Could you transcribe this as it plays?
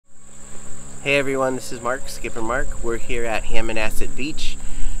Hey everyone, this is Mark, Skipper Mark. We're here at Hammonasset Beach.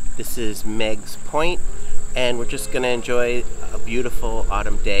 This is Meg's Point, and we're just going to enjoy a beautiful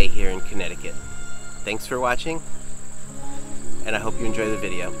autumn day here in Connecticut. Thanks for watching, and I hope you enjoy the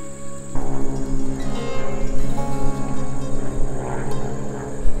video.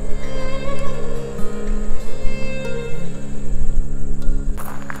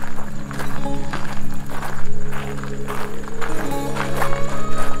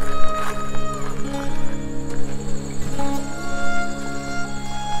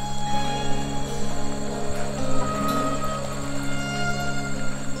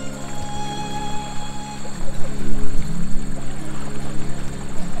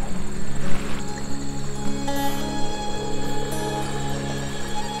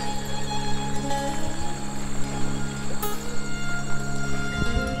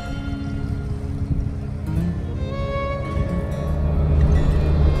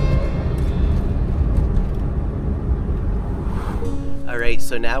 Alright,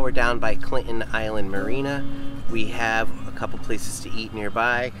 so now we're down by Clinton Island Marina. We have a couple places to eat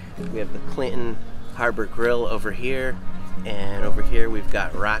nearby. We have the Clinton Harbor Grill over here, and over here we've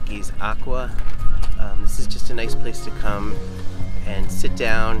got Rocky's Aqua. This is just a nice place to come and sit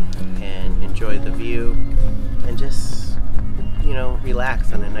down and enjoy the view and just, you know,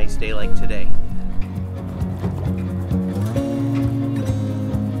 relax on a nice day like today.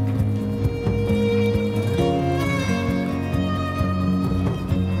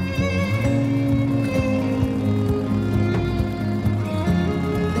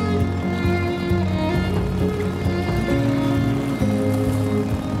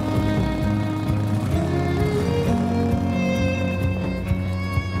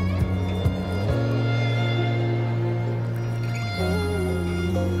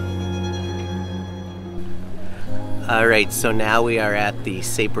 Alright, so now we are at the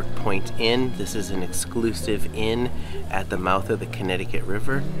Saybrook Point Inn. This is an exclusive inn at the mouth of the Connecticut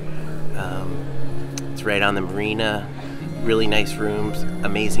River. It's right on the marina, really nice rooms,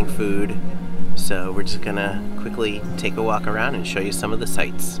 amazing food. So we're just gonna quickly take a walk around and show you some of the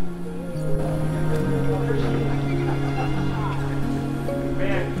sights.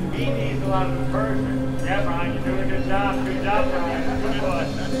 Man, he needs a lot of encouragement. Yeah, Brian, you're doing a good job. Good job, Brian. Good one.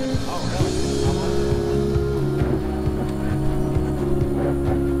 Oh, really?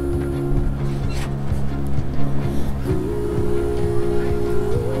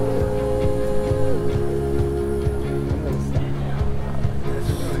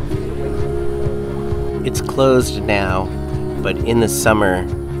 It's closed now, but in the summer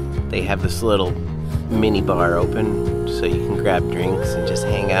they have this little mini bar open so you can grab drinks and just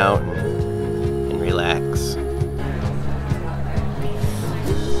hang out and relax.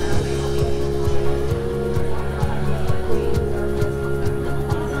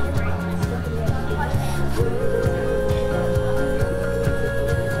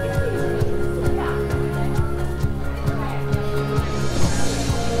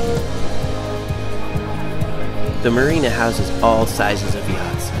 The marina houses all sizes of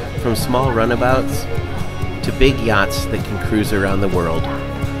yachts, from small runabouts to big yachts that can cruise around the world.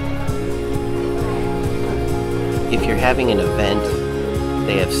 If you're having an event,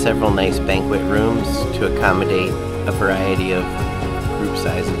 they have several nice banquet rooms to accommodate a variety of group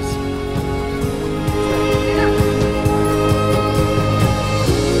sizes.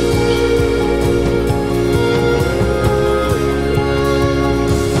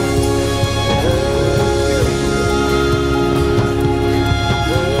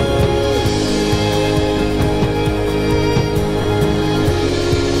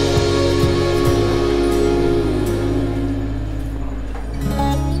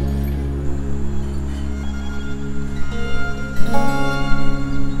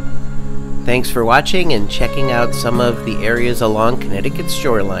 Thanks for watching and checking out some of the areas along Connecticut's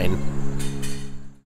shoreline.